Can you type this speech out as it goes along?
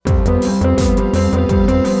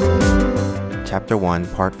Chapter 1,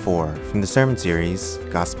 Part 4, from the sermon series,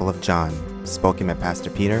 Gospel of John, spoken by Pastor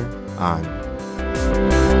Peter on.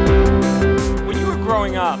 When you were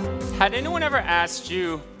growing up, had anyone ever asked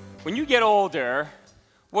you, when you get older,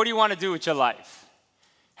 what do you want to do with your life?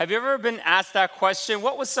 Have you ever been asked that question?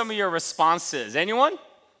 What was some of your responses? Anyone?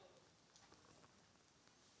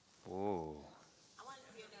 Ooh. I wanted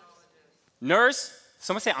to be a nurse. Nurse?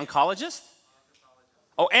 Someone say oncologist?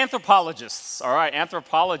 Oh, anthropologists. All right,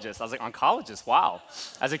 anthropologists. I was like, oncologist, wow.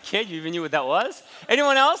 As a kid, you even knew what that was?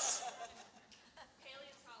 Anyone else?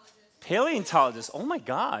 Paleontologist. Oh my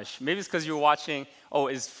gosh. Maybe it's because you were watching,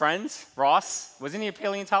 is Friends? Ross? Wasn't he a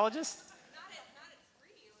paleontologist?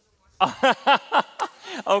 Not at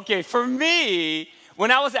 3. Okay, for me,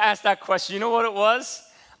 when I was asked that question, you know what it was?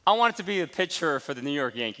 I wanted to be a pitcher for the New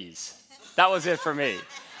York Yankees. That was it for me.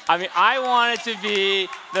 I wanted to be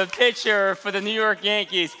the pitcher for the New York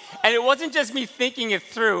Yankees. And it wasn't just me thinking it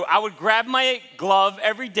through. I would grab my glove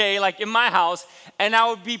every day, like in my house, and I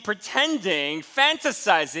would be pretending,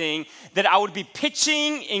 fantasizing that I would be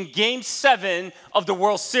pitching in Game 7 of the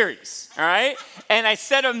World Series, all right? And I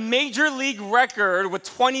set a major league record with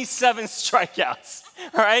 27 strikeouts,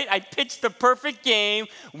 all right? I pitched the perfect game.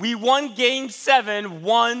 We won Game 7,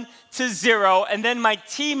 1-0, and then my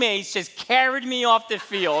teammates just carried me off the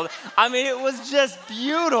field. It was just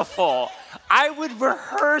beautiful. I would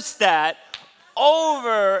rehearse that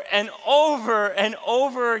over and over and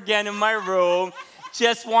over again in my room,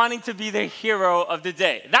 just wanting to be the hero of the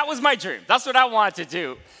day. That was my dream. That's what I wanted to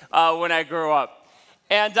do when I grew up.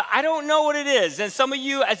 And I don't know what it is. And some of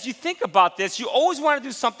you, as you think about this, you always want to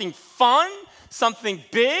do something fun, something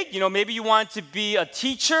big. Maybe you want to be a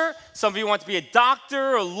teacher. Some of you want to be a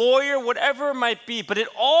doctor, a lawyer, whatever it might be. But it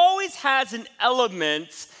always has an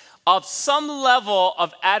element of some level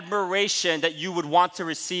of admiration that you would want to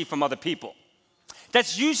receive from other people.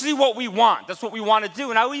 That's usually what we want. That's what we want to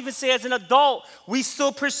do. And I would even say as an adult, we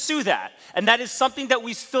still pursue that. And that is something that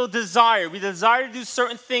we still desire. We desire to do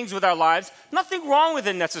certain things with our lives. Nothing wrong with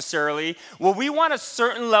it necessarily. Well, we want a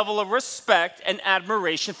certain level of respect and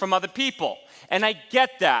admiration from other people. And I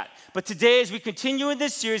get that. But today, as we continue in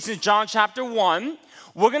this series in John chapter 1,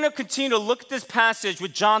 we're going to continue to look at this passage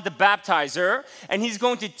with John the Baptizer, and he's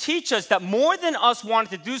going to teach us that more than us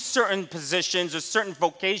wanting to do certain positions or certain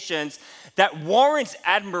vocations that warrants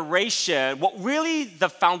admiration, what really the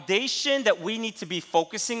foundation that we need to be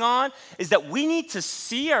focusing on is that we need to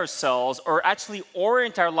see ourselves or actually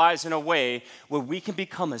orient our lives in a way where we can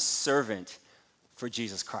become a servant for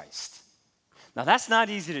Jesus Christ. Now, that's not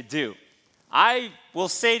easy to do. I will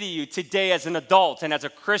say to you today as an adult and as a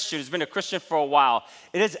Christian who's been a Christian for a while,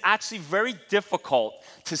 it is actually very difficult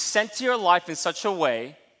to center your life in such a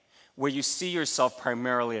way where you see yourself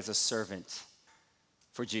primarily as a servant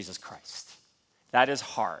for Jesus Christ. That is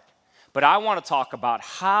hard. But I want to talk about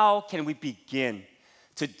how can we begin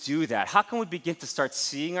to do that? How can we begin to start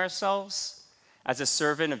seeing ourselves as a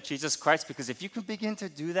servant of Jesus Christ? Because if you can begin to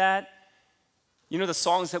do that, the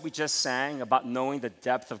songs that we just sang about knowing the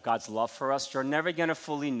depth of God's love for us, you're never going to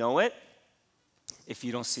fully know it if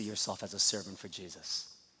you don't see yourself as a servant for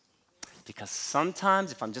Jesus. Because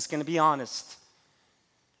sometimes, if I'm just going to be honest,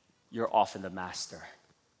 you're often the master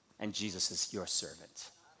and Jesus is your servant.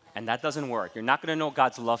 And that doesn't work. You're not going to know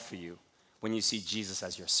God's love for you when you see Jesus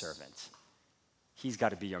as your servant. He's got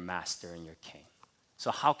to be your master and your king.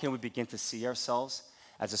 So how can we begin to see ourselves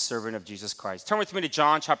as a servant of Jesus Christ? Turn with me to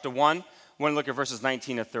John chapter 1. We're going to look at verses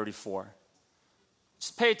 19 to 34.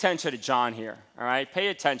 Just pay attention to John here, all right? Pay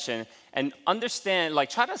attention and understand,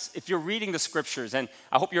 if you're reading the scriptures, and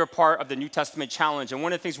I hope you're a part of the New Testament challenge, and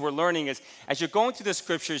one of the things we're learning is, as you're going through the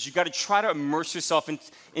scriptures, you got to try to immerse yourself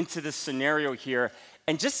into this scenario here,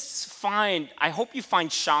 and I hope you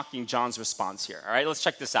find shocking John's response here, all right? Let's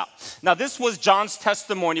check this out. Now, this was John's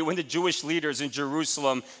testimony when the Jewish leaders in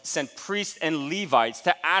Jerusalem sent priests and Levites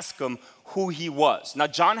to ask him who he was. Now,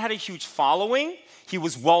 John had a huge following. He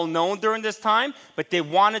was well known during this time, but they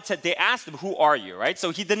asked him, who are you, right?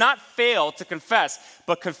 So he did not fail to confess,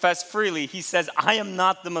 but confessed freely. He says, I am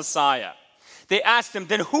not the Messiah. They asked him,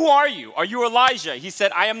 then who are you? Are you Elijah? He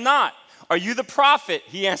said, I am not. Are you the prophet?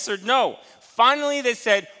 He answered, no. Finally, they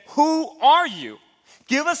said, who are you?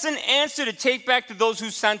 Give us an answer to take back to those who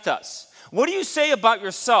sent us. What do you say about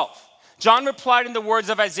yourself? John replied in the words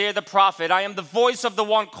of Isaiah the prophet, I am the voice of the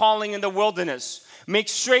one calling in the wilderness. Make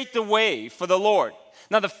straight the way for the Lord.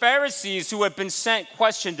 Now the Pharisees who had been sent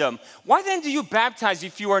questioned him, why then do you baptize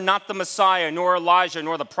if you are not the Messiah, nor Elijah,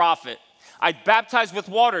 nor the prophet? I baptize with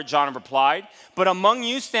water, John replied, but among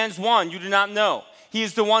you stands one you do not know. He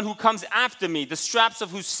is the one who comes after me, the straps of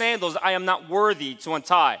whose sandals I am not worthy to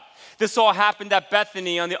untie. This all happened at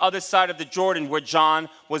Bethany on the other side of the Jordan where John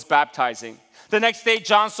was baptizing. The next day,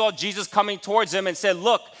 John saw Jesus coming towards him and said,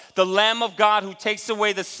 "Look, the Lamb of God who takes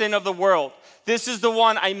away the sin of the world. This is the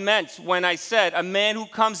one I meant when I said, a man who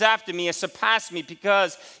comes after me has surpassed me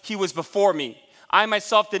because he was before me. I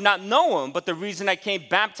myself did not know him, but the reason I came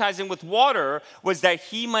baptizing with water was that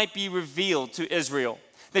he might be revealed to Israel."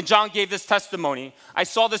 Then John gave this testimony: "I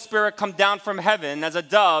saw the Spirit come down from heaven as a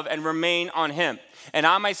dove and remain on him. And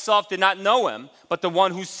I myself did not know him, but the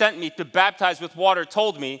one who sent me to baptize with water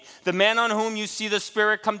told me, the man on whom you see the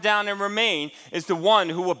Spirit come down and remain is the one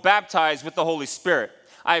who will baptize with the Holy Spirit.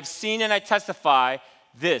 I have seen and I testify,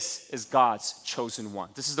 this is God's chosen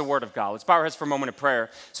one." This is the word of God. Let's bow our heads for a moment of prayer.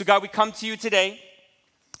 So God, we come to you today,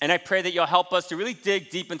 and I pray that you'll help us to really dig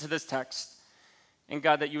deep into this text. And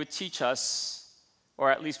God, that you would teach us,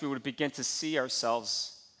 or at least we would begin to see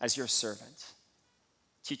ourselves as your servant.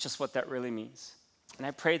 Teach us what that really means. And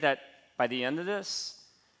I pray that by the end of this,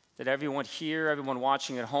 that everyone here, everyone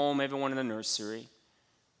watching at home, everyone in the nursery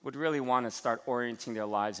would really want to start orienting their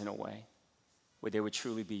lives in a way where they would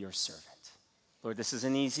truly be your servant. Lord, this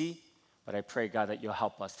isn't easy, but I pray, God, that you'll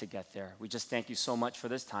help us to get there. We just thank you so much for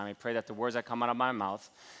this time. I pray that the words that come out of my mouth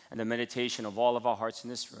and the meditation of all of our hearts in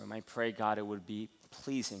this room, I pray, God, it would be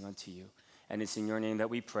pleasing unto you. And it's in your name that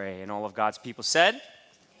we pray. And all of God's people said,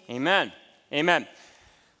 amen. Amen.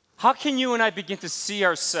 How can you and I begin to see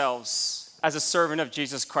ourselves as a servant of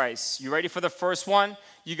Jesus Christ? You ready for the first one?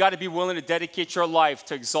 You got to be willing to dedicate your life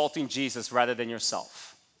to exalting Jesus rather than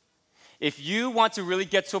yourself. If you want to really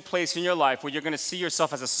get to a place in your life where you're going to see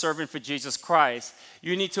yourself as a servant for Jesus Christ,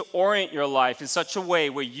 you need to orient your life in such a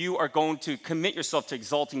way where you are going to commit yourself to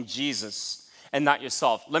exalting Jesus and not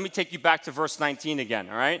yourself. Let me take you back to verse 19 again,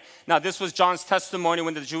 all right? Now, this was John's testimony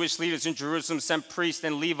when the Jewish leaders in Jerusalem sent priests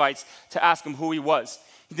and Levites to ask him who he was.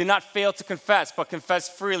 He did not fail to confess, but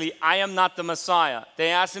confessed freely, "I am not the Messiah."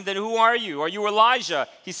 They asked him, "Then who are you? Are you Elijah?"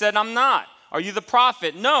 He said, "I'm not." "Are you the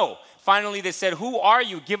prophet?" "No." Finally, they said, "Who are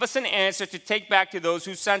you? Give us an answer to take back to those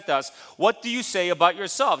who sent us. What do you say about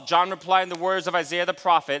yourself?" John replied in the words of Isaiah the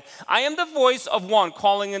prophet, "I am the voice of one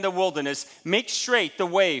calling in the wilderness, make straight the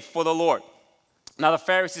way for the Lord." Now the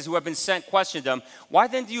Pharisees who had been sent questioned him, "Why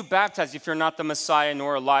then do you baptize if you're not the Messiah,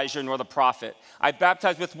 nor Elijah, nor the prophet?" "I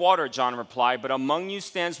baptize with water," John replied, "but among you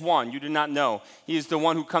stands one you do not know. He is the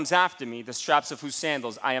one who comes after me, the straps of whose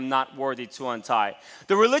sandals I am not worthy to untie."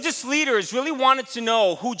 The religious leaders really wanted to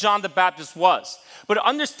know who John the Baptist was. But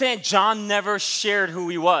understand, John never shared who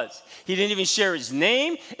he was. He didn't even share his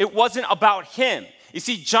name. It wasn't about him. You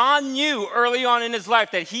see, John knew early on in his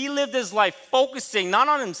life that he lived his life focusing not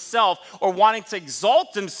on himself or wanting to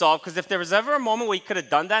exalt himself, because if there was ever a moment where he could have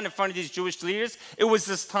done that in front of these Jewish leaders, it was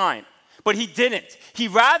this time. But he didn't. He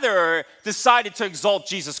rather decided to exalt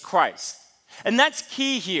Jesus Christ. And that's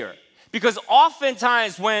key here. Because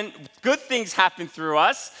oftentimes when good things happen through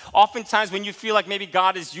us, oftentimes when you feel like maybe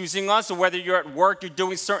God is using us, or whether you're at work, you're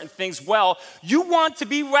doing certain things well, you want to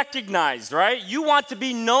be recognized, right? You want to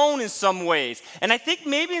be known in some ways. And I think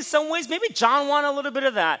maybe in some ways, maybe John wanted a little bit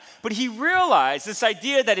of that. But he realized this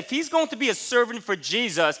idea that if he's going to be a servant for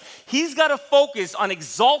Jesus, he's got to focus on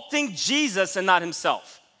exalting Jesus and not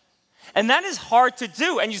himself. And that is hard to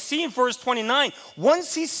do. And you see in verse 29,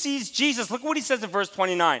 once he sees Jesus, look what he says in verse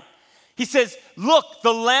 29. He says, "Look,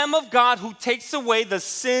 the Lamb of God who takes away the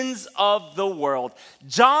sins of the world."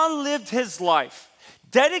 John lived his life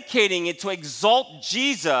dedicating it to exalt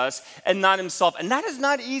Jesus and not himself. And that is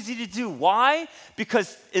not easy to do. Why?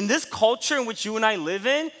 Because in this culture in which you and I live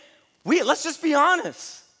in, let's just be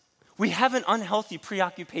honest, we have an unhealthy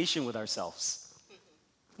preoccupation with ourselves.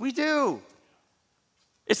 We do.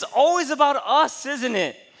 It's always about us, isn't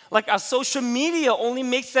it? Like our social media only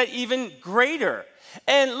makes that even greater.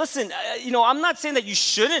 And listen, I'm not saying that you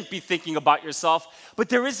shouldn't be thinking about yourself, but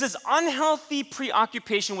there is this unhealthy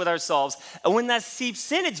preoccupation with ourselves. And when that seeps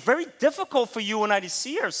in, it's very difficult for you and I to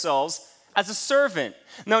see ourselves as a servant.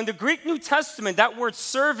 Now, in the Greek New Testament, that word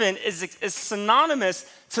servant is synonymous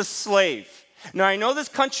to slave. Now, I know this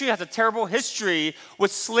country has a terrible history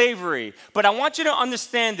with slavery, but I want you to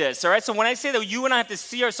understand this, all right? So when I say that you and I have to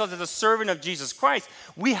see ourselves as a servant of Jesus Christ,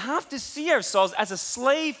 we have to see ourselves as a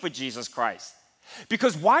slave for Jesus Christ.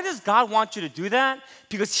 Because why does God want you to do that?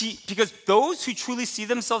 Because those who truly see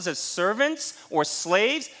themselves as servants or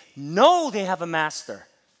slaves know they have a master.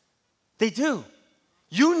 They do.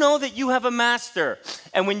 You know that you have a master.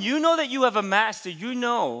 And when you know that you have a master, you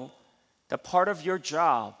know that part of your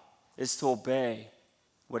job is to obey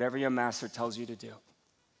whatever your master tells you to do.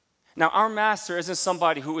 Now, our master isn't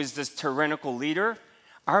somebody who is this tyrannical leader.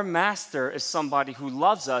 Our master is somebody who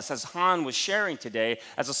loves us, as Han was sharing today,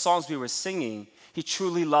 as the songs we were singing. He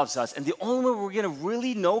truly loves us. And the only way we're going to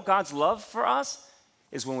really know God's love for us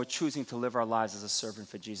is when we're choosing to live our lives as a servant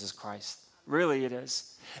for Jesus Christ. Really, it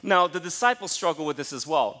is. Now, the disciples struggle with this as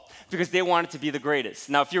well because they wanted to be the greatest.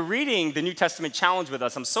 Now, if you're reading the New Testament challenge with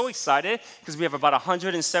us, I'm so excited because we have about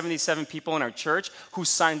 177 people in our church who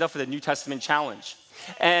signed up for the New Testament challenge.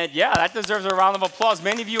 And yeah, that deserves a round of applause.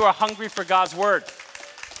 Many of you are hungry for God's word.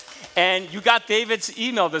 And you got David's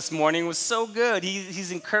email this morning. It was so good.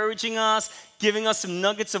 He's encouraging us, giving us some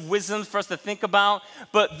nuggets of wisdom for us to think about.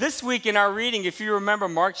 But this week in our reading, if you remember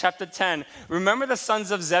Mark chapter 10, remember the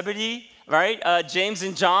sons of Zebedee, right? James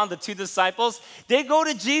and John, the two disciples. They go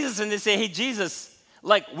to Jesus and they say, hey, Jesus,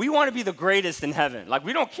 like, we want to be the greatest in heaven. Like,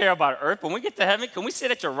 we don't care about earth. When we get to heaven, can we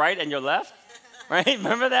sit at your right and your left? Right?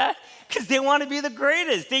 Remember that? Because they want to be the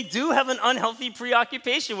greatest. They do have an unhealthy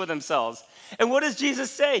preoccupation with themselves. And what does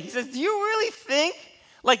Jesus say? He says, do you really think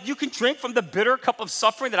like you can drink from the bitter cup of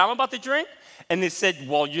suffering that I'm about to drink? And they said,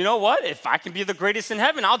 well, you know what? If I can be the greatest in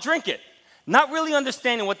heaven, I'll drink it. Not really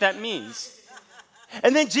understanding what that means.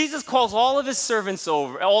 And then Jesus calls all of his servants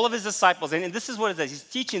over, all of his disciples, and this is what it says. He's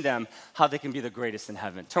teaching them how they can be the greatest in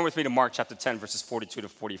heaven. Turn with me to Mark chapter 10, verses 42 to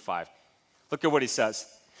 45. Look at what he says.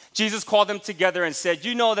 Jesus called them together and said,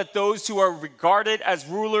 you know that those who are regarded as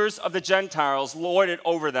rulers of the Gentiles lord it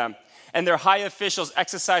over them, and their high officials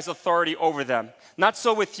exercise authority over them. Not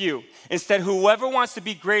so with you. Instead, whoever wants to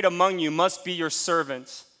be great among you must be your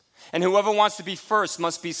servant, and whoever wants to be first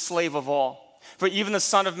must be slave of all. For even the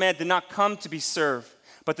Son of Man did not come to be served,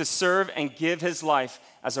 but to serve and give his life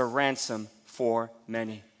as a ransom for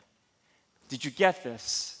many. Did you get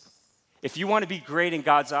this? If you want to be great in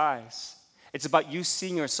God's eyes, it's about you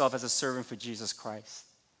seeing yourself as a servant for Jesus Christ.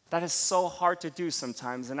 That is so hard to do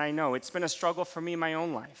sometimes, and I know it's been a struggle for me in my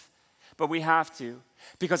own life. But we have to,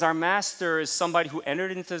 because our master is somebody who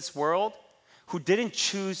entered into this world, who didn't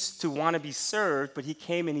choose to want to be served, but he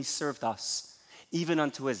came and he served us, even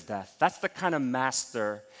unto his death. That's the kind of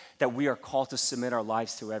master that we are called to submit our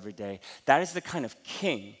lives to every day. That is the kind of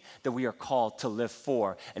king that we are called to live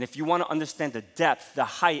for. And if you want to understand the depth, the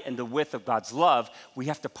height, and the width of God's love, we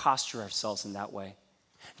have to posture ourselves in that way.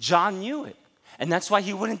 John knew it. And that's why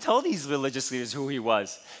he wouldn't tell these religious leaders who he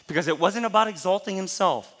was, because it wasn't about exalting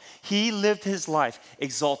himself. He lived his life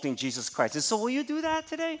exalting Jesus Christ. And so will you do that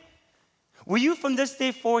today? Will you from this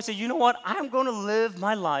day forward say, you know what? I'm going to live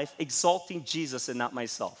my life exalting Jesus and not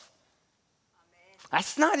myself. Amen.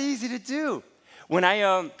 That's not easy to do. When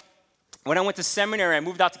I went to seminary, I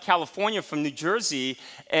moved out to California from New Jersey,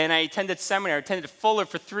 and I attended seminary. I attended Fuller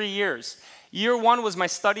for 3 years. Year 1 was my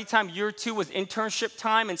study time. Year 2 was internship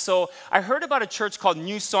time. And so I heard about a church called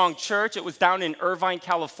New Song Church. It was down in Irvine,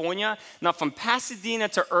 California. Now, from Pasadena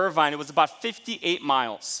to Irvine, it was about 58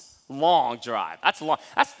 miles. Long drive. That's long.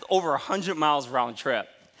 That's over 100 miles round trip.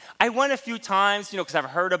 I went a few times, because I've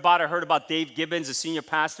heard about it. I heard about Dave Gibbons, the senior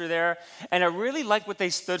pastor there, and I really liked what they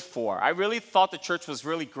stood for. I really thought the church was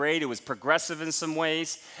really great. It was progressive in some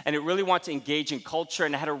ways, and it really wanted to engage in culture,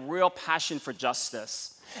 and it had a real passion for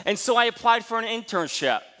justice. And so I applied for an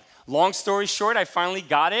internship. Long story short, I finally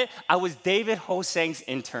got it. I was David Hosang's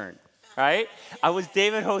intern, right? I was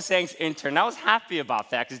David Hosang's intern. I was happy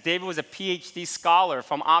about that because David was a PhD scholar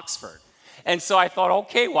from Oxford. And so I thought,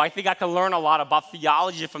 okay, well, I think I can learn a lot about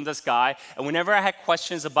theology from this guy. And whenever I had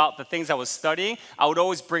questions about the things I was studying, I would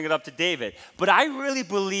always bring it up to David. But I really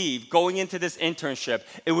believed going into this internship,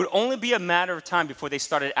 it would only be a matter of time before they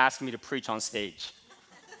started asking me to preach on stage.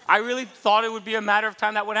 I really thought it would be a matter of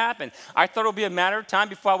time that would happen. I thought it would be a matter of time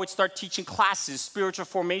before I would start teaching classes, spiritual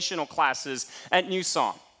formational classes at New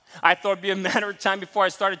Song. I thought it would be a matter of time before I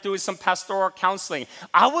started doing some pastoral counseling.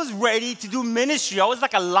 I was ready to do ministry. I was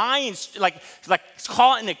like a lion, like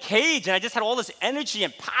caught in a cage, and I just had all this energy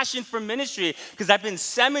and passion for ministry because I've been in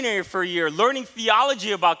seminary for a year, learning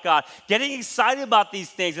theology about God, getting excited about these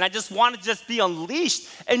things, and I just wanted to just be unleashed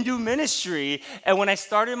and do ministry. And when I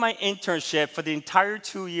started my internship for the entire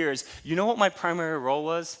 2 years, you know what my primary role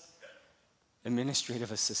was?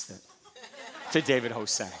 Administrative assistant to David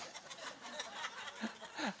Hosang.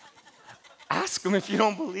 Ask him if you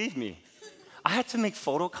don't believe me. I had to make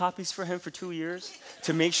photocopies for him for 2 years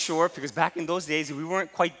to make sure, because back in those days, we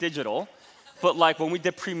weren't quite digital. But like when we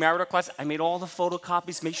did premarital class, I made all the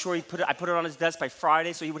photocopies, make sure I put it on his desk by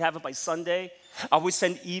Friday so he would have it by Sunday. I would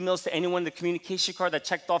send emails to anyone in the communication card that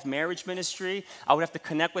checked off marriage ministry. I would have to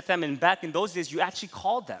connect with them. And back in those days, you actually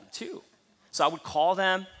called them too. So I would call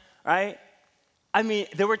them, right? I mean,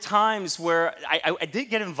 there were times where I did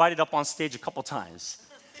get invited up on stage a couple times.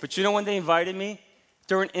 But you know when they invited me?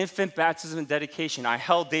 During infant baptism and dedication, I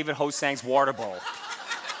held David Hosang's water bowl.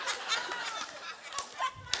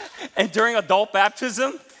 And during adult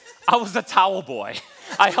baptism, I was the towel boy.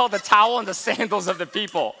 I held the towel and the sandals of the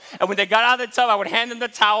people. And when they got out of the tub, I would hand them the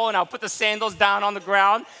towel and I would put the sandals down on the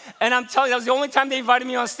ground. And I'm telling you, that was the only time they invited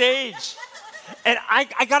me on stage. And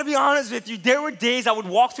I gotta be honest with you, there were days I would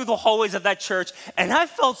walk through the hallways of that church and I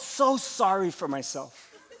felt so sorry for myself.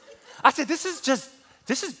 I said, this is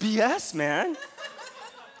BS, man.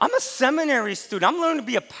 I'm a seminary student. I'm learning to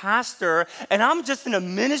be a pastor and I'm just an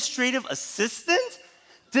administrative assistant?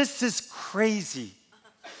 This is crazy.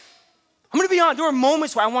 I'm gonna be honest, there were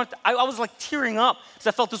moments where I was like tearing up because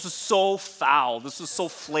I felt this was so foul. This was so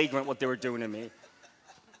flagrant what they were doing to me.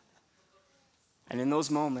 And in those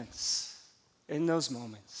moments,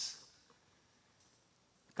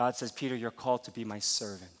 God says, Peter, you're called to be my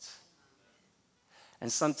servant. And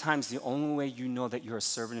sometimes the only way you know that you're a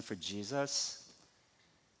servant for Jesus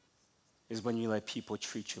is when you let people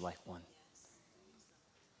treat you like one.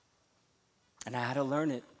 And I had to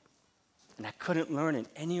learn it. And I couldn't learn it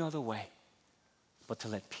any other way but to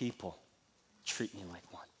let people treat me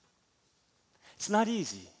like one. It's not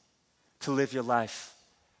easy to live your life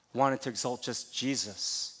wanting to exalt just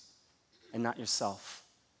Jesus and not yourself.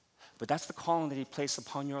 But that's the calling that he placed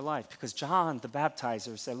upon your life, because John the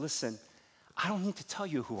baptizer said, listen, I don't need to tell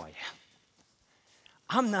you who I am.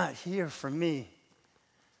 I'm not here for me.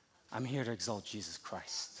 I'm here to exalt Jesus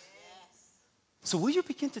Christ. Yes. So will you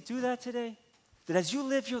begin to do that today? That as you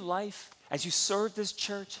live your life, as you serve this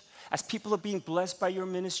church, as people are being blessed by your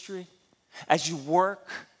ministry, as you work,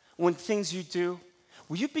 when things you do,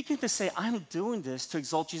 will you begin to say, I'm doing this to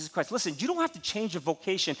exalt Jesus Christ? Listen, you don't have to change your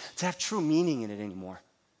vocation to have true meaning in it anymore,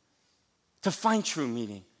 to find true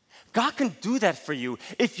meaning. God can do that for you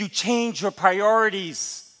if you change your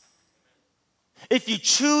priorities. If you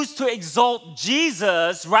choose to exalt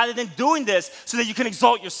Jesus rather than doing this so that you can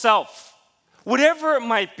exalt yourself, whatever it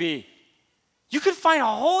might be. You can find a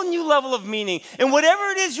whole new level of meaning in whatever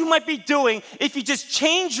it is you might be doing if you just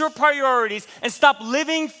change your priorities and stop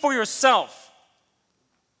living for yourself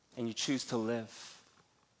and you choose to live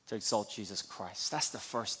to exalt Jesus Christ. That's the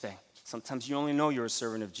first thing. Sometimes you only know you're a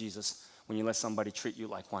servant of Jesus when you let somebody treat you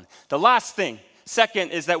like one. The last thing,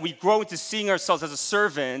 second, is that we grow into seeing ourselves as a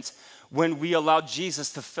servant when we allow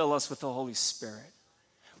Jesus to fill us with the Holy Spirit.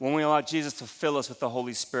 When we allow Jesus to fill us with the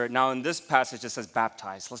Holy Spirit. Now, in this passage, it says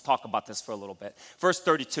baptized. Let's talk about this for a little bit. Verse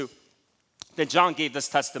 32. Then John gave this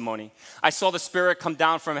testimony. I saw the Spirit come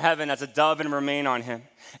down from heaven as a dove and remain on him.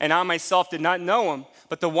 And I myself did not know him,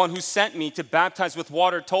 but the one who sent me to baptize with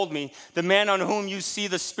water told me, the man on whom you see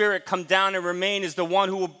the Spirit come down and remain is the one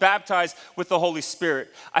who will baptize with the Holy Spirit.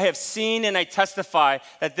 I have seen and I testify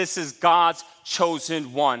that this is God's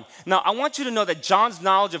chosen one. Now, I want you to know that John's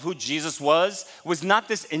knowledge of who Jesus was not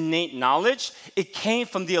this innate knowledge. It came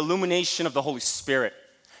from the illumination of the Holy Spirit.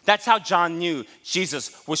 That's how John knew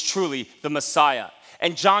Jesus was truly the Messiah.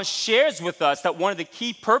 And John shares with us that one of the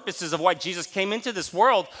key purposes of why Jesus came into this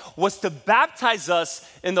world was to baptize us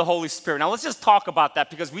in the Holy Spirit. Now let's just talk about that,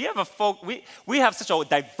 because we have such a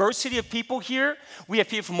diversity of people here. We have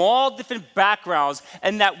people from all different backgrounds,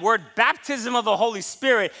 and that word baptism of the Holy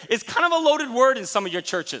Spirit is kind of a loaded word in some of your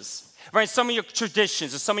churches, right? Some of your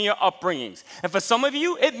traditions or some of your upbringings. And for some of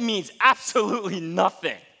you, it means absolutely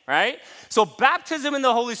nothing. Right? So baptism in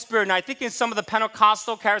the Holy Spirit, and I think in some of the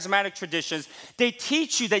Pentecostal charismatic traditions, they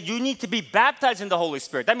teach you that you need to be baptized in the Holy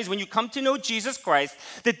Spirit. That means when you come to know Jesus Christ,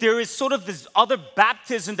 that there is sort of this other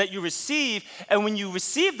baptism that you receive, and when you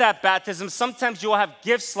receive that baptism, sometimes you'll have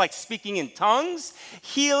gifts like speaking in tongues,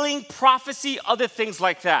 healing, prophecy, other things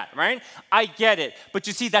like that, right? I get it. But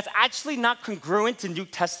you see, that's actually not congruent to New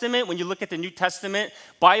Testament. When you look at the New Testament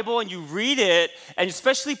Bible and you read it, and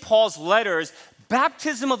especially Paul's letters,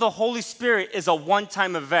 baptism of the Holy Spirit is a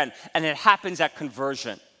one-time event, and it happens at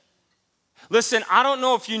conversion. Listen, I don't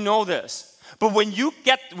know if you know this, but when you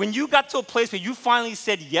got to a place where you finally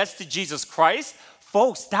said yes to Jesus Christ,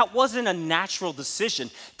 folks, that wasn't a natural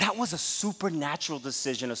decision. That was a supernatural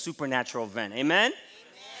decision, a supernatural event. Amen? Amen.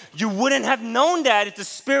 You wouldn't have known that if the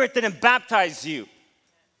Spirit didn't baptize you.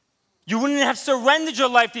 You wouldn't have surrendered your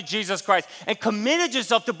life to Jesus Christ and committed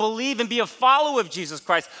yourself to believe and be a follower of Jesus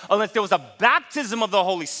Christ unless there was a baptism of the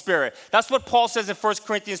Holy Spirit. That's what Paul says in 1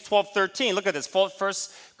 Corinthians 12:13. Look at this, 1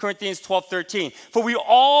 Corinthians 12:13. For we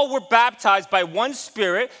all were baptized by one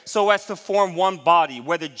Spirit so as to form one body,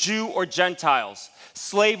 whether Jew or Gentiles,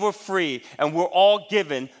 slave or free, and we're all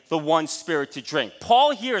given the one Spirit to drink.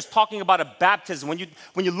 Paul here is talking about a baptism.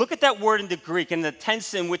 When you look at that word in the Greek and the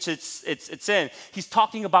tense in which it's in, he's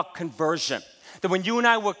talking about conversion. That when you and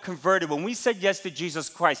I were converted, when we said yes to Jesus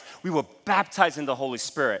Christ, we were baptized in the Holy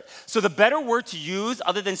Spirit. So the better word to use,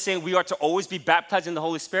 other than saying we are to always be baptized in the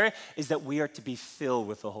Holy Spirit, is that we are to be filled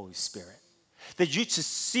with the Holy Spirit. That you to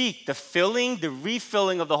seek the filling, the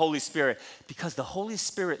refilling of the Holy Spirit, because the Holy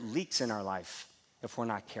Spirit leaks in our life if we're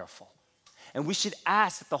not careful. And we should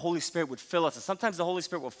ask that the Holy Spirit would fill us. And sometimes the Holy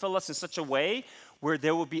Spirit will fill us in such a way where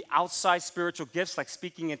there will be outside spiritual gifts like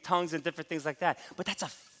speaking in tongues and different things like that. But that's a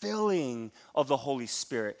filling of the Holy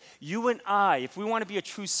Spirit. You and I, if we want to be a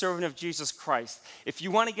true servant of Jesus Christ, if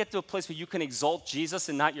you want to get to a place where you can exalt Jesus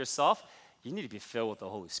and not yourself, you need to be filled with the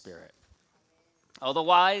Holy Spirit.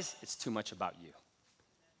 Otherwise, it's too much about you.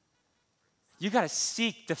 You got to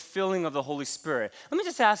seek the filling of the Holy Spirit. Let me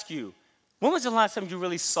just ask you, when was the last time you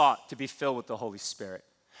really sought to be filled with the Holy Spirit?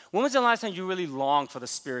 When was the last time you really longed for the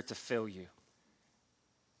Spirit to fill you?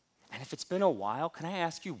 And if it's been a while, can I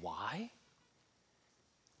ask you why?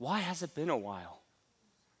 Why has it been a while?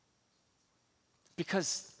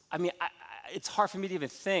 Because, it's hard for me to even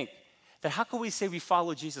think that how can we say we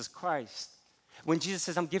follow Jesus Christ when Jesus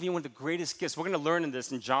says, I'm giving you one of the greatest gifts. We're going to learn in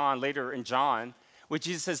this later in John, where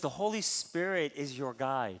Jesus says, the Holy Spirit is your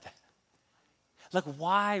guide. Like,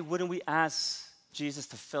 why wouldn't we ask Jesus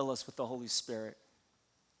to fill us with the Holy Spirit?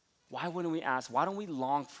 Why wouldn't we ask? Why don't we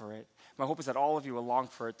long for it? My hope is that all of you will long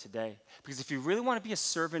for it today. Because if you really want to be a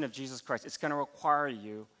servant of Jesus Christ, it's going to require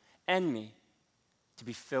you and me to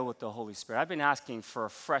be filled with the Holy Spirit. I've been asking for a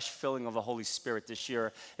fresh filling of the Holy Spirit this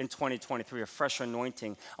year in 2023, a fresh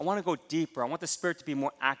anointing. I want to go deeper. I want the Spirit to be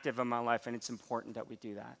more active in my life, and it's important that we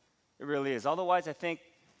do that. It really is. Otherwise, I think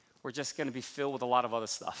we're just going to be filled with a lot of other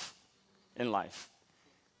stuff in life.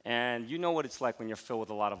 And you know what it's like when you're filled with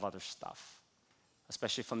a lot of other stuff,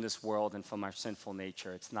 especially from this world and from our sinful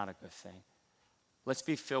nature. It's not a good thing. Let's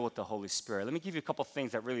be filled with the Holy Spirit. Let me give you a couple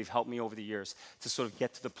things that really have helped me over the years to sort of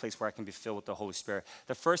get to the place where I can be filled with the Holy Spirit.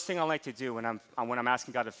 The first thing I like to do when I'm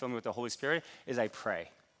asking God to fill me with the Holy Spirit is I pray.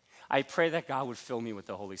 I pray that God would fill me with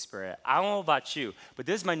the Holy Spirit. I don't know about you, but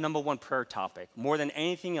this is my number one prayer topic. More than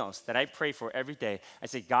anything else that I pray for every day, I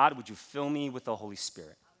say, God, would you fill me with the Holy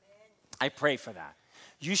Spirit? Amen. I pray for that.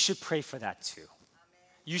 You should pray for that too.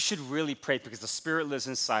 You should really pray because the Spirit lives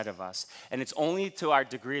inside of us. And it's only to our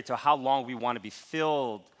degree, to how long we want to be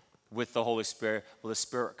filled with the Holy Spirit, will the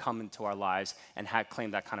Spirit come into our lives and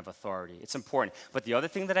claim that kind of authority. It's important. But the other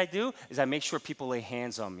thing that I do is I make sure people lay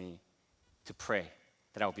hands on me to pray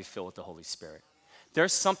that I will be filled with the Holy Spirit.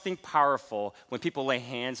 There's something powerful when people lay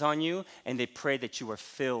hands on you and they pray that you are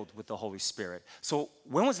filled with the Holy Spirit. So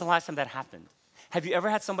when was the last time that happened? Have you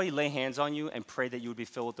ever had somebody lay hands on you and pray that you would be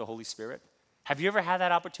filled with the Holy Spirit? Have you ever had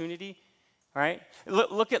that opportunity? All right?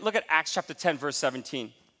 Look at Acts chapter 10, verse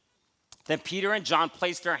 17. Then Peter and John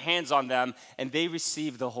placed their hands on them, and they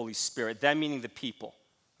received the Holy Spirit, them meaning the people.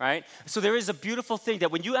 Right? So there is a beautiful thing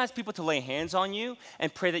that when you ask people to lay hands on you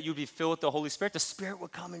and pray that you'd be filled with the Holy Spirit, the Spirit will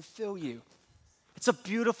come and fill you. It's a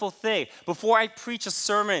beautiful thing. Before I preach a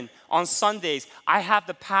sermon on Sundays, I have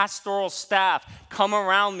the pastoral staff come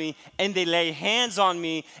around me and they lay hands on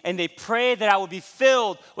me and they pray that I would be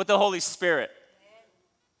filled with the Holy Spirit.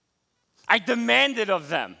 I demand it of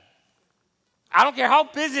them. I don't care how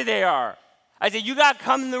busy they are. I say, you got to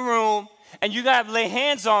come in the room and you got to lay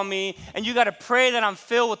hands on me and you got to pray that I'm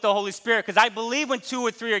filled with the Holy Spirit, because I believe when 2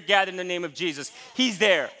 or 3 are gathered in the name of Jesus, He's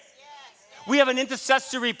there. We have an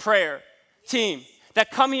intercessory prayer team that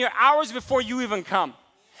come here hours before you even come.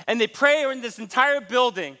 And they pray in this entire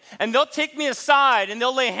building. And they'll take me aside and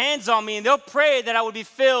they'll lay hands on me and they'll pray that I would be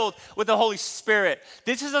filled with the Holy Spirit.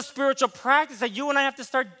 This is a spiritual practice that you and I have to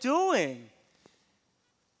start doing.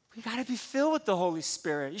 We got to be filled with the Holy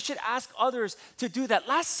Spirit. You should ask others to do that.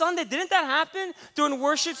 Last Sunday, didn't that happen during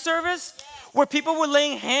worship service? Where people were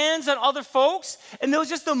laying hands on other folks, and there was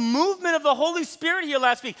just a movement of the Holy Spirit here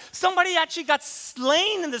last week. Somebody actually got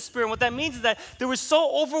slain in the Spirit. What that means is that they were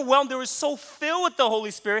so overwhelmed, they were so filled with the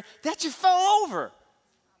Holy Spirit that you fell over,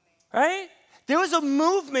 right? There was a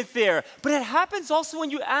movement there, but it happens also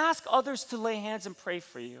when you ask others to lay hands and pray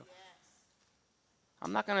for you.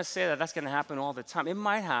 I'm not going to say that that's going to happen all the time. It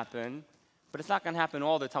might happen, but it's not going to happen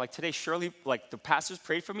all the time. Like today, Shirley, the pastors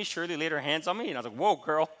prayed for me. Shirley laid her hands on me, and I was like, whoa,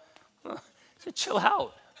 girl. So chill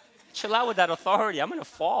out. Chill out with that authority. I'm going to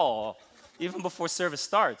fall even before service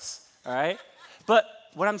starts, all right? But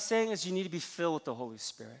what I'm saying is you need to be filled with the Holy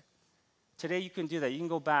Spirit. Today you can do that. You can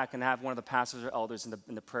go back and have one of the pastors or elders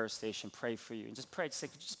in the prayer station pray for you. And just pray. Just say,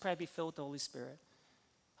 could you just pray to be filled with the Holy Spirit?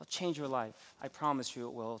 It'll change your life. I promise you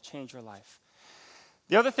it will. It'll change your life.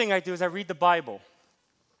 The other thing I do is I read the Bible.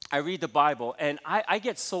 I read the Bible, and I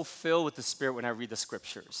get so filled with the Spirit when I read the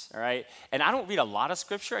scriptures, all right? And I don't read a lot of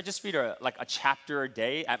scripture. I just read like a chapter a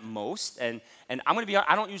day at most. And I'm going to be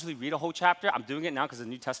honest, I don't usually read a whole chapter. I'm doing it now because of the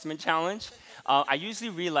New Testament challenge. I usually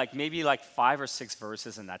read maybe 5 or 6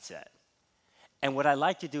 verses, and that's it. And what I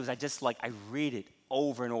like to do is I read it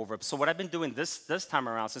over and over. So what I've been doing this time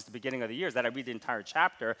around since the beginning of the year is that I read the entire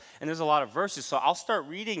chapter, and there's a lot of verses. So I'll start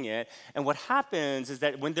reading it, and what happens is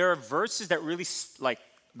that when there are verses that really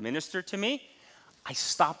minister to me, I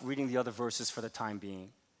stop reading the other verses for the time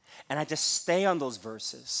being. And I just stay on those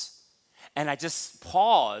verses. And I just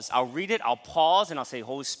pause. I'll read it, I'll pause, and I'll say,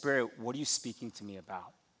 Holy Spirit, what are you speaking to me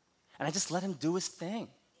about? And I just let him do his thing.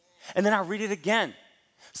 And then I'll read it again.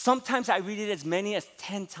 Sometimes I read it as many as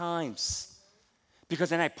 10 times.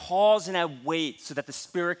 Because then I pause and I wait so that the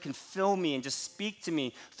Spirit can fill me and just speak to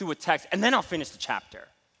me through a text. And then I'll finish the chapter.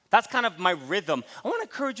 That's kind of my rhythm. I want to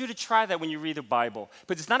encourage you to try that when you read the Bible.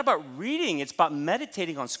 But it's not about reading, it's about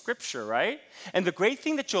meditating on Scripture, right? And the great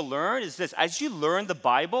thing that you'll learn is this. As you learn the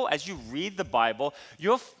Bible, as you read the Bible,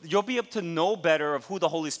 you'll be able to know better of who the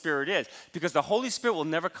Holy Spirit is. Because the Holy Spirit will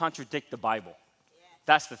never contradict the Bible.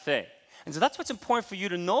 That's the thing. And so that's what's important for you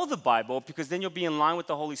to know the Bible, because then you'll be in line with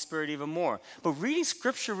the Holy Spirit even more. But reading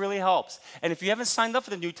Scripture really helps. And if you haven't signed up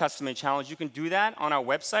for the New Testament Challenge, you can do that on our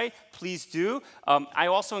website. Please do. I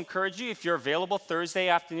also encourage you, if you're available Thursday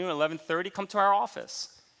afternoon, 11:30, come to our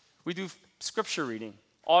office. We do Scripture reading,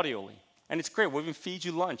 audioly. And it's great. We'll even feed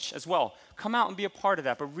you lunch as well. Come out and be a part of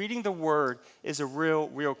that. But reading the Word is a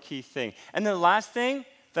real key thing. And the last thing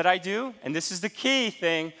that I do, and this is the key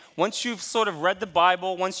thing, once you've sort of read the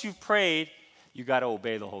Bible, once you've prayed, you got to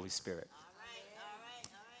obey the Holy Spirit. All right.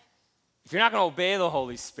 If you're not going to obey the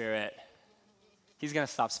Holy Spirit, he's going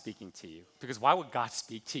to stop speaking to you. Because why would God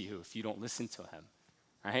speak to you if you don't listen to him,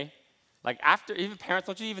 right? Even parents,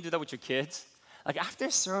 don't you even do that with your kids? After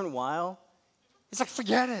a certain while, it's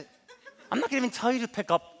forget it. I'm not going to even tell you to pick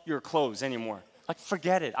up your clothes anymore.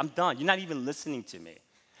 Forget it. I'm done. You're not even listening to me.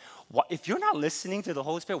 If you're not listening to the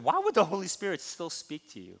Holy Spirit, why would the Holy Spirit still speak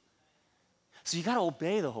to you? So you got to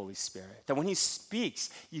obey the Holy Spirit. That when he speaks,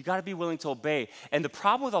 you got to be willing to obey. And the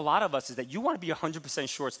problem with a lot of us is that you want to be 100%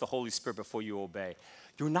 sure it's the Holy Spirit before you obey.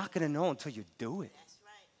 You're not going to know until you do it. That's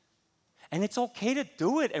right. And it's okay to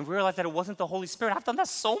do it and realize that it wasn't the Holy Spirit. I've done that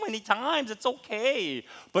so many times. It's okay.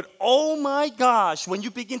 But oh my gosh, when you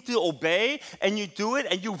begin to obey and you do it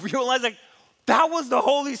and you realize that was the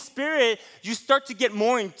Holy Spirit, you start to get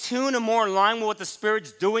more in tune and more in line with what the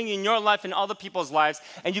Spirit's doing in your life and other people's lives,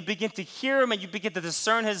 and you begin to hear him and you begin to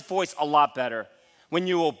discern his voice a lot better when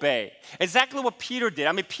you obey. Exactly what Peter did.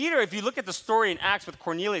 Peter, if you look at the story in Acts with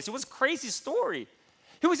Cornelius, it was a crazy story.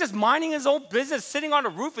 He was just minding his own business, sitting on a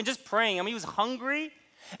roof and just praying. He was hungry.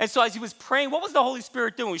 And so as he was praying, what was the Holy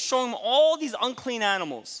Spirit doing? He was showing him all these unclean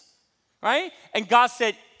animals, right? And God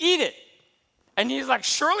said, eat it. And he's like,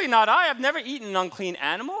 surely not I. I've never eaten an unclean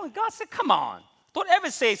animal. And God said, come on. Don't ever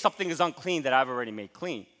say something is unclean that I've already made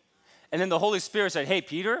clean. And then the Holy Spirit said, hey,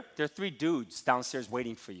 Peter, there are 3 dudes downstairs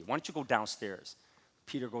waiting for you. Why don't you go downstairs?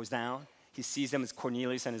 Peter goes down. He sees them as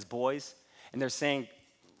Cornelius and his boys. And they're saying,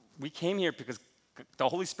 we came here because the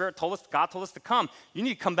Holy Spirit told us, God told us to come. You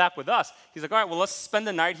need to come back with us. He's like, all right, well, let's spend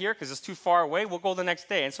the night here because it's too far away. We'll go the next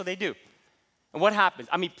day. And so they do. And what happens?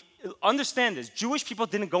 Understand this. Jewish people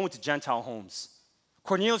didn't go into Gentile homes.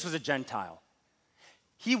 Cornelius was a Gentile.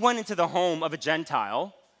 He went into the home of a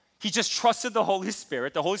Gentile. He just trusted the Holy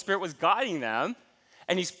Spirit. The Holy Spirit was guiding them.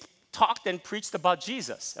 And he's talked and preached about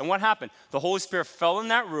Jesus. And what happened? The Holy Spirit fell in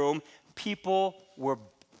that room. People were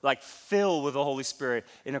filled with the Holy Spirit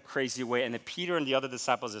in a crazy way. And then Peter and the other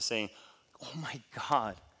disciples are saying, oh my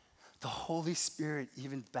God, the Holy Spirit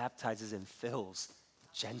even baptizes and fills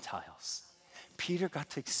Gentiles. Peter got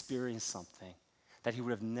to experience something that he would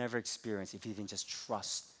have never experienced if he didn't just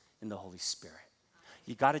trust in the Holy Spirit.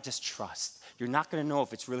 You got to just trust. You're not going to know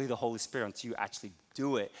if it's really the Holy Spirit until you actually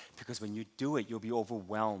do it, because when you do it, you'll be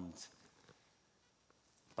overwhelmed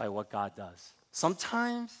by what God does.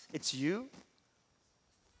 Sometimes it's you,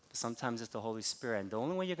 but sometimes it's the Holy Spirit. And the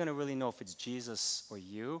only way you're going to really know if it's Jesus or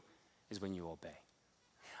you is when you obey.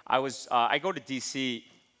 I go to D.C.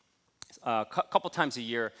 a couple times a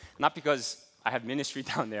year, not because I have ministry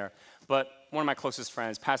down there, but one of my closest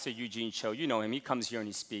friends, Pastor Eugene Cho, you know him, he comes here and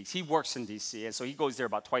he speaks. He works in D.C., and so he goes there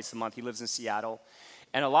about twice a month. He lives in Seattle.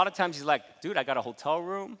 And a lot of times he's like, dude, I got a hotel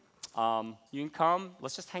room. You can come.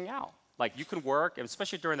 Let's just hang out. You can work, and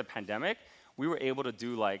especially during the pandemic, we were able to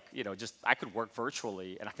do I could work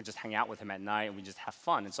virtually, and I could just hang out with him at night, and we just have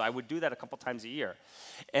fun. And so I would do that a couple times a year.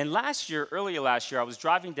 And earlier last year, I was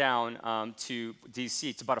driving down to D.C.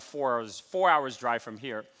 It's about a 4 hours drive from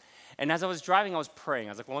here. And as I was driving, I was praying.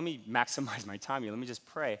 I was like, well, let me maximize my time here. Let me just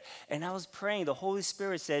pray. And I was praying. The Holy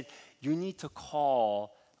Spirit said, you need to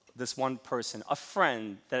call this one person, a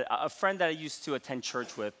friend that I used to attend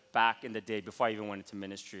church with back in the day before I even went into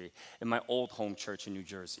ministry in my old home church in New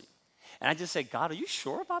Jersey. And I just said, God, are you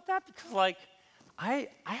sure about that? Because like, I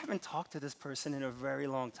haven't talked to this person in a very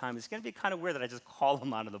long time. It's going to be kind of weird that I just call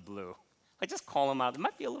him out of the blue. I just call him out. It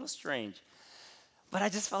might be a little strange. But I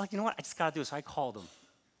just felt like, you know what? I just got to do it. So I called him.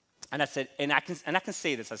 And I said, and I can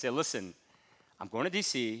say this. I said, listen, I'm going to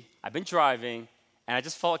D.C. I've been driving. And I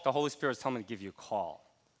just felt like the Holy Spirit was telling me to give you a call.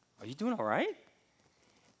 Are you doing all right?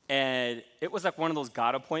 And it was like one of those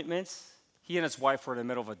God appointments. He and his wife were in the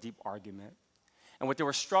middle of a deep argument. And what they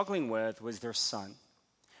were struggling with was their son.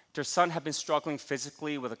 Their son had been struggling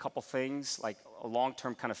physically with a couple things, like a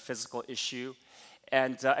long-term kind of physical issue.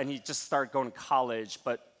 And he just started going to college.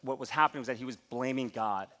 But what was happening was that he was blaming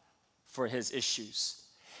God for his issues.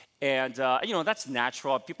 And, that's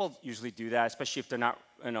natural. People usually do that, especially if they're not,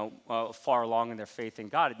 far along in their faith in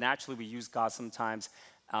God. Naturally, we use God sometimes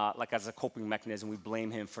like as a coping mechanism. We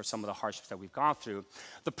blame him for some of the hardships that we've gone through.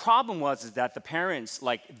 The problem is that the parents,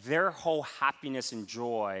 like their whole happiness and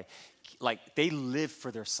joy, like they live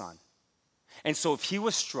for their son. And so if he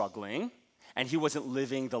was struggling and he wasn't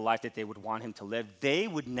living the life that they would want him to live, they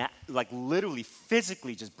would literally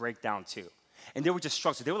physically just break down too. And they were just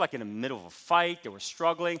struggling. So they were like in the middle of a fight. They were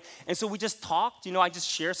struggling. And so we just talked. I just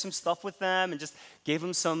shared some stuff with them and just gave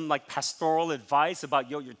them some like pastoral advice about,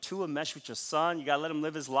 you're too enmeshed with your son. You got to let him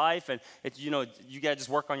live his life. And, you got to just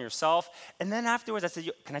work on yourself. And then afterwards, I said,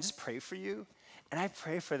 can I just pray for you? And I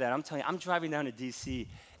prayed for that. I'm telling you, I'm driving down to D.C.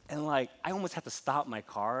 and I almost had to stop my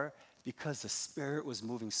car because the Spirit was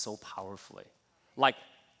moving so powerfully. Like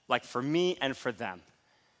for me and for them.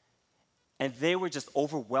 And they were just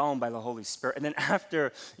overwhelmed by the Holy Spirit. And then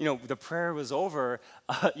after, the prayer was over,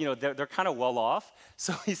 they're kind of well off.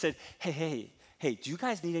 So he said, hey, do you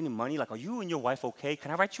guys need any money? Like, are you and your wife okay? Can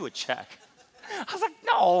I write you a check? I was like,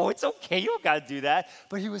 no, it's okay. You don't got to do that.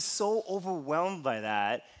 But he was so overwhelmed by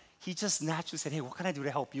that, he just naturally said, hey, what can I do to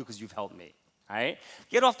help you because you've helped me, all right?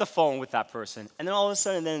 Get off the phone with that person. And then all of a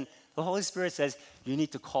sudden, the Holy Spirit says, you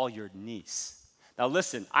need to call your niece. Now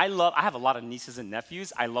listen, I have a lot of nieces and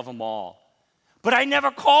nephews. I love them all. But I never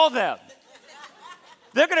call them.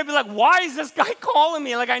 They're going to be like, why is this guy calling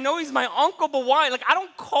me? Like, I know he's my uncle, but why? Like, I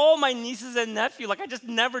don't call my nieces and nephew. Like, I just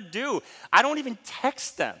never do. I don't even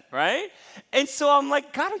text them, right? And so I'm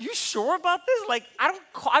like, God, are you sure about this? Like,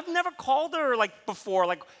 I've never called her, like, before.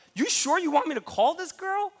 Like, you sure you want me to call this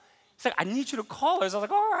girl? He's like, I need you to call her. So I was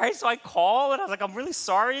like, all right. So I call, and I was like, I'm really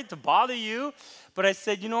sorry to bother you. But I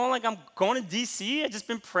said, I'm going to D.C. I've just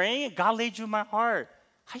been praying, and God laid you in my heart.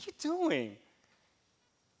 How you doing?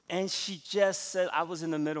 And she just said, I was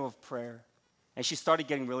in the middle of prayer. And she started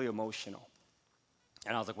getting really emotional.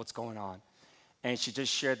 And I was like, what's going on? And she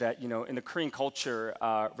just shared that, in the Korean culture,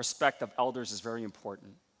 respect of elders is very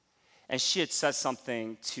important. And she had said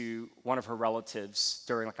something to one of her relatives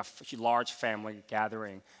during like a large family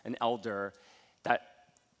gathering, an elder, that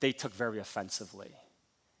they took very offensively.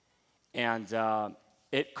 And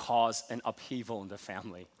it caused an upheaval in the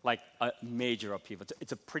family, like a major upheaval.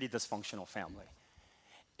 It's a pretty dysfunctional family.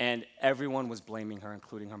 And everyone was blaming her,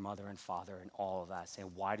 including her mother and father and all of that,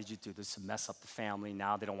 saying, why did you do this to mess up the family?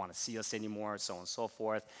 Now they don't want to see us anymore, so on and so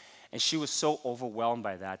forth. And she was so overwhelmed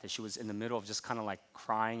by that she was in the middle of just kind of like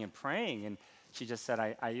crying and praying. And she just said,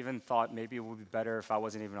 I even thought maybe it would be better if I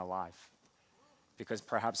wasn't even alive. Because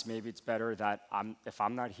perhaps maybe it's better that if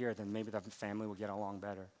I'm not here, then maybe the family will get along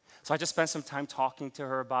better. So I just spent some time talking to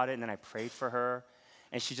her about it, and then I prayed for her.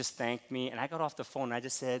 And she just thanked me. And I got off the phone, and I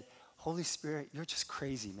just said, Holy Spirit, you're just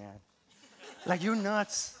crazy, man. Like, you're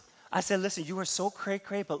nuts. I said, listen, you are so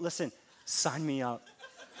cray-cray, but listen, sign me up.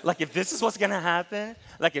 Like, if this is what's going to happen,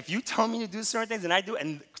 like, if you tell me to do certain things and I do,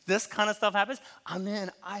 and this kind of stuff happens, I'm in.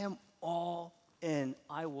 I am all in.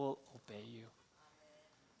 I will obey you.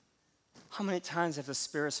 How many times have the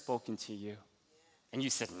Spirit spoken to you? And you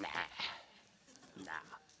said, nah,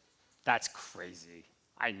 that's crazy.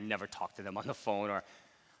 I never talk to them on the phone. Or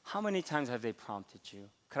how many times have they prompted you?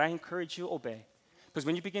 Could I encourage you? Obey. Because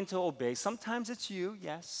when you begin to obey, sometimes it's you,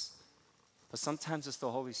 yes, but sometimes it's the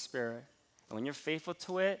Holy Spirit. And when you're faithful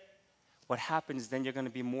to it, what happens then you're going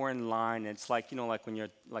to be more in line. It's like, like when you're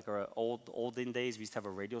like our olden days, we used to have a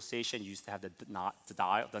radio station. You used to have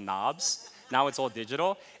the knobs. Now it's all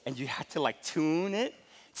digital. And you had to like tune it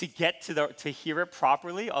to get to hear it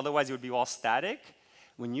properly. Otherwise, it would be all static.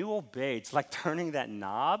 When you obey, it's like turning that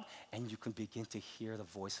knob and you can begin to hear the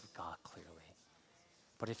voice of God clearly.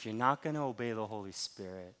 But if you're not going to obey the Holy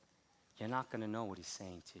Spirit, you're not going to know what he's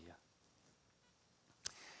saying to you.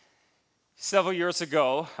 Several years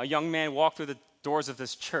ago, a young man walked through the doors of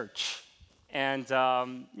this church, and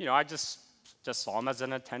I just saw him as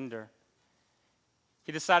an attender.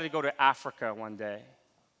 He decided to go to Africa one day,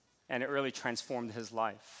 and it really transformed his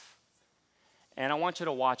life. And I want you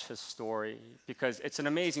to watch his story, because it's an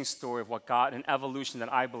amazing story of what God, an evolution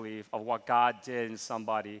that I believe, of what God did in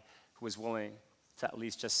somebody who was willing to at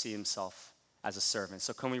least just see himself as a servant.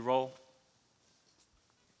 So can we roll?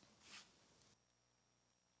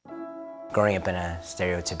 Growing up in a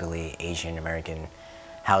stereotypically Asian American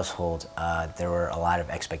household, there were a lot of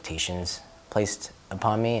expectations placed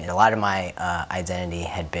upon me. And a lot of my identity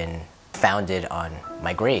had been founded on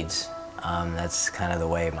my grades. That's kind of the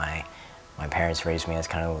way my parents raised me. That's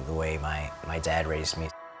kind of the way my dad raised me.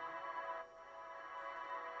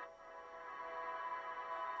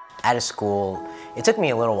 Out of school, it took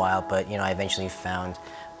me a little while, but I eventually found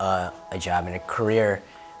a job and a career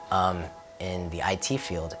in the IT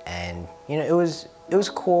field, and it was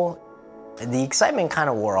cool. The excitement kind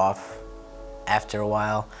of wore off after a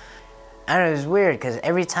while. I don't know, it was weird because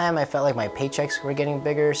every time I felt like my paychecks were getting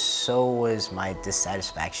bigger, so was my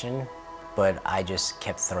dissatisfaction, but I just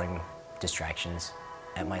kept throwing distractions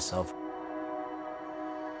at myself.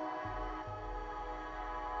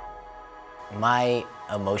 My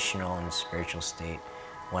emotional and spiritual state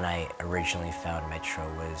when I originally found Metro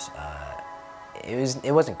was,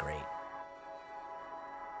 it wasn't great.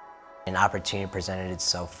 An opportunity presented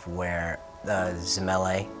itself where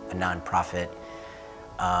Zemele, a nonprofit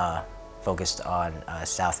focused on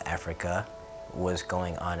South Africa, was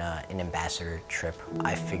going on an ambassador trip.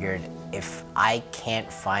 I figured if I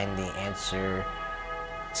can't find the answer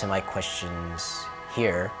to my questions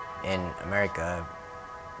here in America,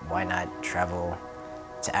 why not travel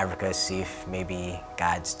to Africa, see if maybe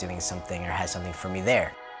God's doing something or has something for me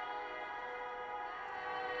there.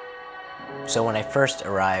 So when I first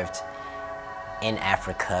arrived in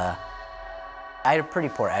Africa, I had a pretty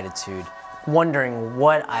poor attitude, wondering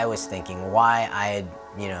what I was thinking, why I had,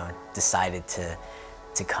 decided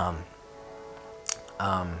to come.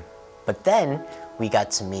 But then we got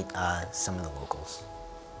to meet some of the locals,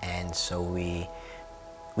 and so we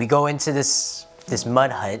go into this mud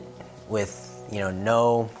hut with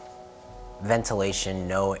no ventilation,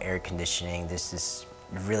 no air conditioning. This is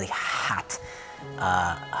really hot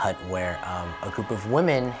hut where a group of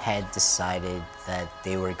women had decided that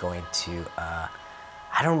they were going to,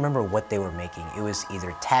 I don't remember what they were making. It was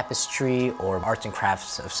either tapestry or arts and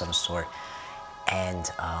crafts of some sort. And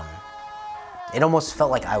it almost felt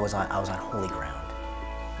like I was on holy ground.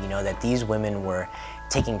 That these women were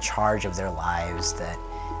taking charge of their lives, that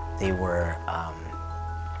they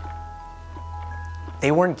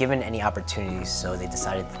weren't given any opportunities, so they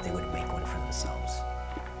decided that they would make one for themselves.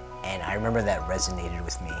 And I remember that resonated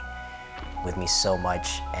with me so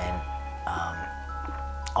much, and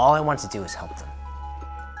all I wanted to do was help them.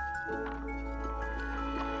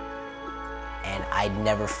 And I'd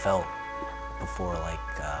never felt before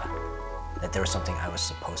that there was something I was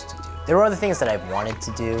supposed to do. There were other things that I wanted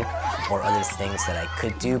to do, or other things that I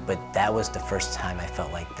could do, but that was the first time I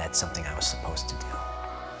felt like that's something I was supposed to do.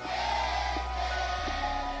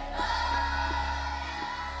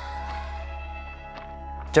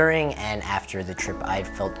 During and after the trip, I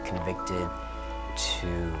felt convicted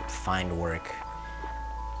to find work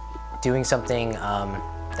doing something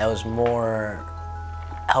that was more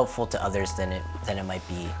helpful to others than it might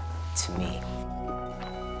be to me.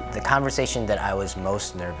 The conversation that I was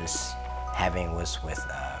most nervous having was with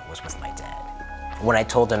my dad. When I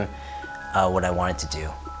told him what I wanted to do,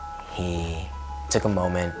 he took a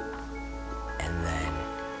moment, and then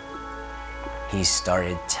he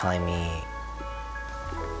started telling me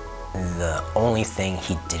the only thing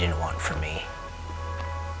he didn't want for me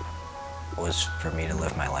was for me to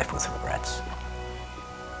live my life with regrets.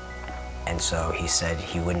 And so he said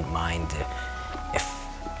he wouldn't mind if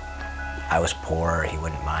I was poor, he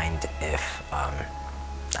wouldn't mind if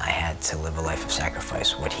I had to live a life of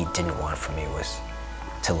sacrifice. What he didn't want for me was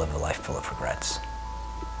to live a life full of regrets.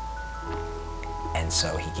 And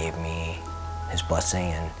so he gave me his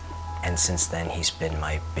blessing, and since then he's been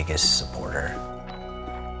my biggest supporter.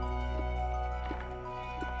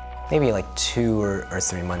 Maybe like 2 or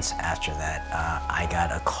 3 months after that, I got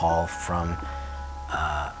a call from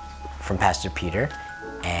Pastor Peter,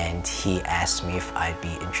 and he asked me if I'd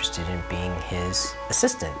be interested in being his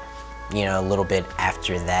assistant. A little bit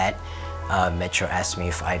after that, Metro asked me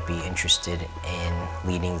if I'd be interested in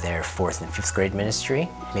leading their 4th and 5th grade ministry.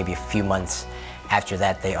 Maybe a few months after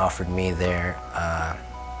that, they offered me their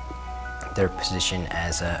position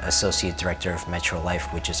as associate director of Metro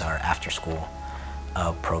Life, which is our after-school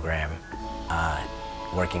program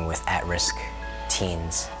working with at-risk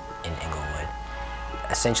teens in Inglewood.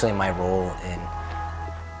 Essentially, my role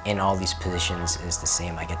in all these positions is the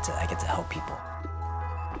same. I get to help people.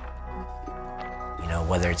 You know,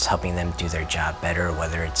 whether it's helping them do their job better,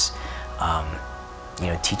 whether it's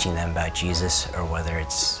teaching them about Jesus, or whether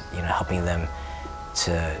it's helping them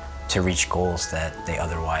to reach goals that they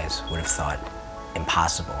otherwise would have thought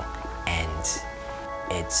impossible. And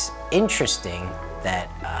it's interesting that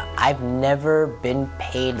I've never been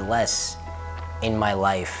paid less in my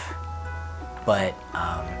life, but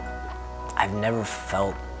I've never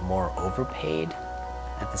felt more overpaid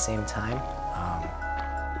at the same time.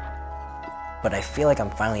 But I feel like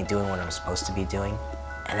I'm finally doing what I'm supposed to be doing,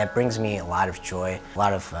 and that brings me a lot of joy, a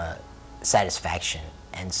lot of satisfaction.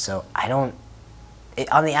 And so on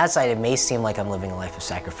the outside, it may seem like I'm living a life of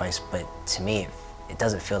sacrifice, but to me, it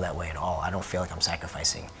doesn't feel that way at all. I don't feel like I'm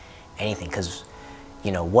sacrificing anything, because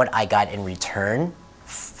what I got in return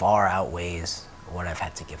far outweighs what I've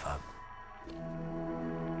had to give up.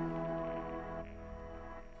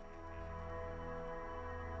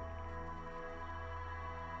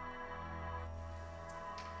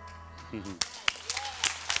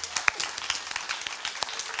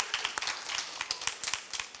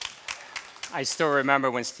 I still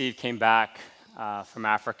remember when Steve came back from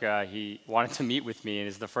Africa, he wanted to meet with me, and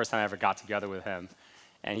it's the first time I ever got together with him.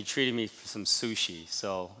 And he treated me for some sushi,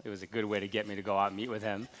 so it was a good way to get me to go out and meet with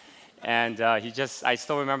him. And I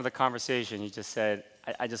still remember the conversation. He just said,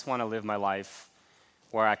 I just want to live my life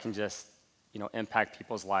where I can just, impact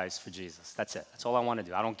people's lives for Jesus. That's it. That's all I want to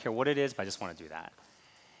do. I don't care what it is, but I just want to do that.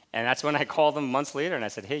 And that's when I called him months later, and I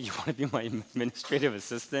said, hey, you want to be my administrative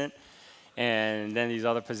assistant? And then these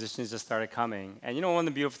other positions just started coming. And one of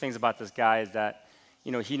the beautiful things about this guy is that,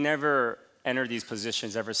 he never entered these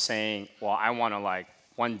positions ever saying, well, I want to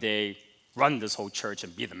one day run this whole church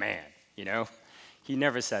and be the man, He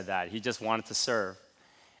never said that. He just wanted to serve.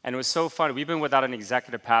 And it was so funny. We've been without an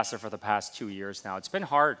executive pastor for the past 2 years now. It's been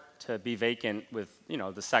hard to be vacant with,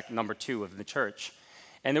 the number 2 of the church.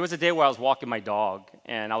 And there was a day where I was walking my dog,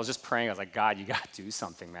 and I was just praying. I was like, God, you got to do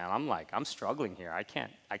something, man. I'm struggling here. I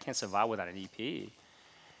can't survive without an EP.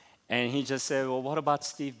 And he just said, well, what about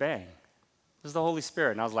Steve Bang? This is the Holy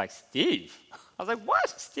Spirit. And I was like, Steve? I was like, what?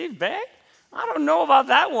 Steve Bang? I don't know about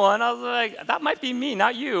that one. I was like, that might be me,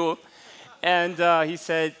 not you. And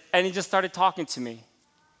he just started talking to me.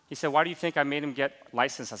 He said, why do you think I made him get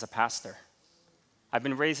licensed as a pastor? I've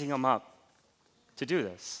been raising him up to do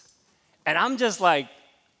this. And I'm just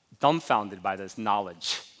dumbfounded by this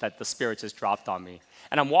knowledge that the Spirit just dropped on me.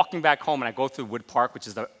 And I'm walking back home, and I go through Wood Park, which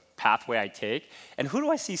is the pathway I take. And who do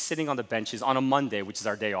I see sitting on the benches on a Monday, which is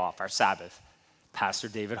our day off, our Sabbath? Pastor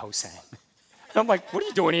David Hosang. And I'm like, what are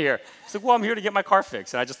you doing here? He's like, well, I'm here to get my car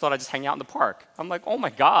fixed. And I just thought I'd just hang out in the park. I'm like, oh my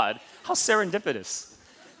God, how serendipitous.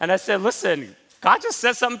 And I said, listen, God just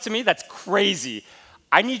said something to me that's crazy.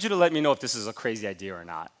 I need you to let me know if this is a crazy idea or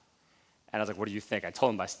not. And I was like, what do you think? I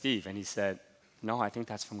told him about Steve, and he said, no, I think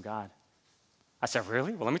that's from God. I said,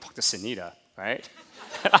 really? Well, let me talk to Sunita, right?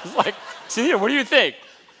 And I was like, Sunita, what do you think?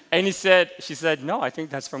 And she said, no, I think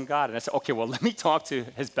that's from God. And I said, okay, well, let me talk to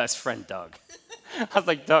his best friend, Doug. I was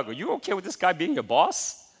like, Doug, are you okay with this guy being your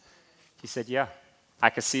boss? He said, yeah, I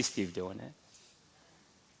could see Steve doing it.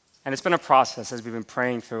 And it's been a process as we've been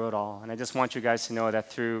praying through it all. And I just want you guys to know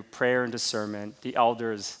that through prayer and discernment, the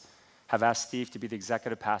elders have asked Steve to be the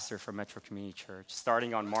executive pastor for Metro Community Church,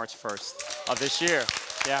 starting on March 1st of this year.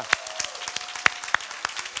 Yeah.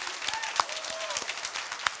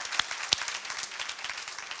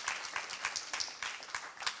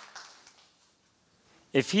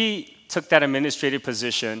 If he took that administrative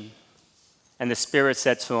position and the Spirit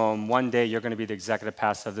said to him, one day you're going to be the executive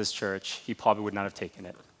pastor of this church, he probably would not have taken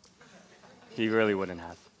it. He really wouldn't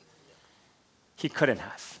have. He couldn't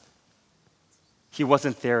have. He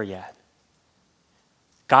wasn't there yet.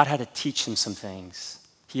 God had to teach him some things.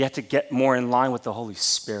 He had to get more in line with the Holy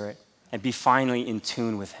Spirit and be finally in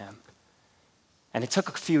tune with him. And it took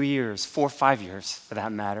a few years, 4 or 5 years for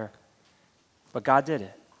that matter, but God did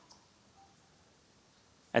it.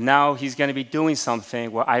 And now he's going to be doing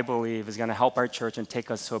something what I believe is going to help our church and take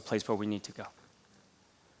us to a place where we need to go.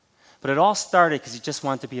 But it all started because he just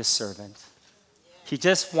wanted to be a servant. He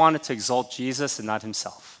just wanted to exalt Jesus and not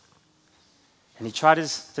himself. And he tried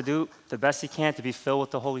to do the best he can to be filled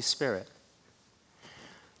with the Holy Spirit.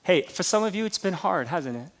 Hey, for some of you, it's been hard,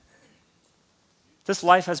 hasn't it? This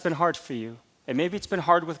life has been hard for you. And maybe it's been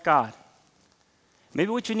hard with God. Maybe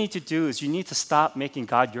what you need to do is you need to stop making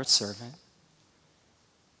God your servant.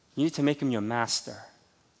 You need to make him your master.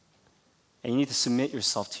 And you need to submit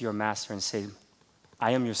yourself to your master and say,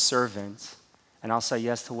 I am your servant. And I'll say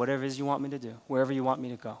yes to whatever it is you want me to do, wherever you want me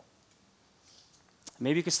to go.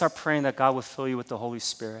 Maybe you could start praying that God would fill you with the Holy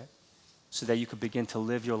Spirit so that you could begin to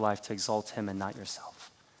live your life to exalt him and not yourself.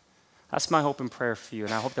 That's my hope and prayer for you,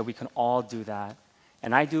 and I hope that we can all do that.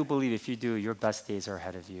 And I do believe if you do, your best days are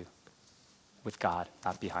ahead of you with God,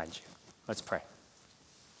 not behind you. Let's pray.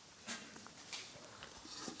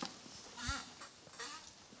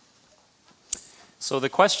 So the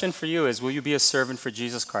question for you is, will you be a servant for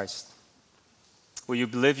Jesus Christ? Will you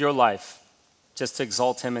live your life just to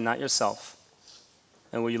exalt him and not yourself?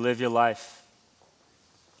 And will you live your life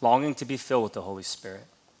longing to be filled with the Holy Spirit?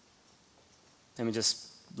 Let me just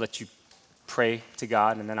let you pray to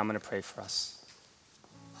God, and then I'm going to pray for us.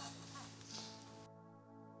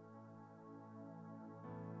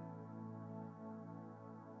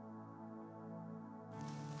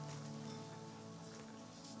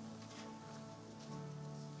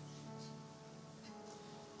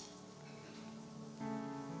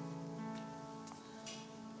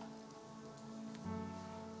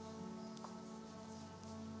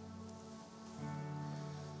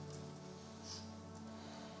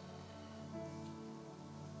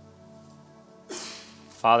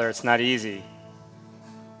 Father, it's not easy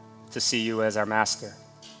to see you as our master.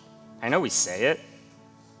 I know we say it,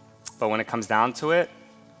 but when it comes down to it,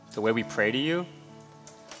 the way we pray to you,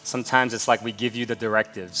 sometimes it's like we give you the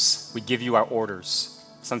directives. We give you our orders,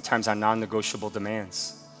 sometimes our non-negotiable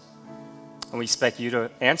demands. And we expect you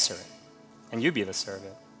to answer it, and you be the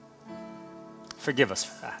servant. Forgive us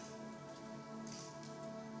for that.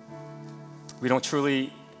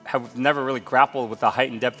 We have never really grappled with the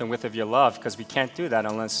height and depth and width of your love because we can't do that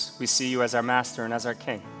unless we see you as our master and as our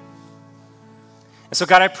king. And so,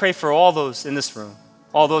 God, I pray for all those in this room,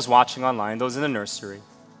 all those watching online, those in the nursery,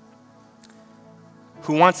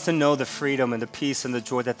 who wants to know the freedom and the peace and the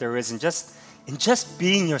joy that there is in just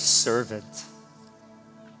being your servant.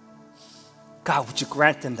 God, would you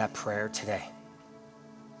grant them that prayer today?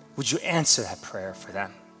 Would you answer that prayer for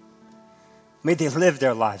them? May they live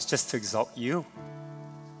their lives just to exalt you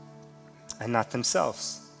and not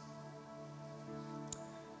themselves.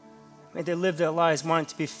 May they live their lives wanting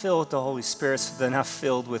to be filled with the Holy Spirit so they're not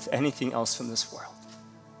filled with anything else from this world.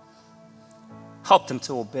 Help them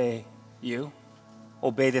to obey you,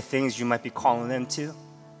 obey the things you might be calling them to.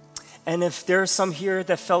 And if there are some here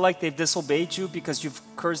that felt like they've disobeyed you because you've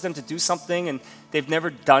encouraged them to do something and they've never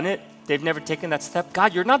done it, they've never taken that step,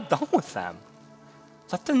 God, you're not done with them.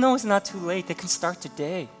 Let them know it's not too late. They can start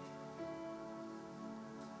today.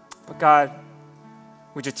 But God,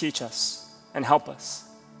 would you teach us and help us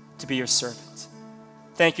to be your servant?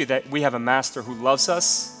 Thank you that we have a master who loves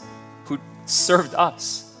us, who served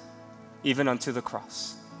us, even unto the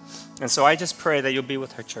cross. And so I just pray that you'll be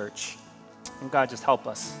with our church. And God, just help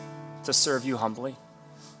us to serve you humbly.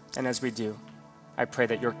 And as we do, I pray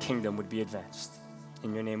that your kingdom would be advanced.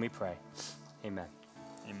 In your name we pray. Amen.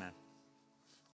 Amen.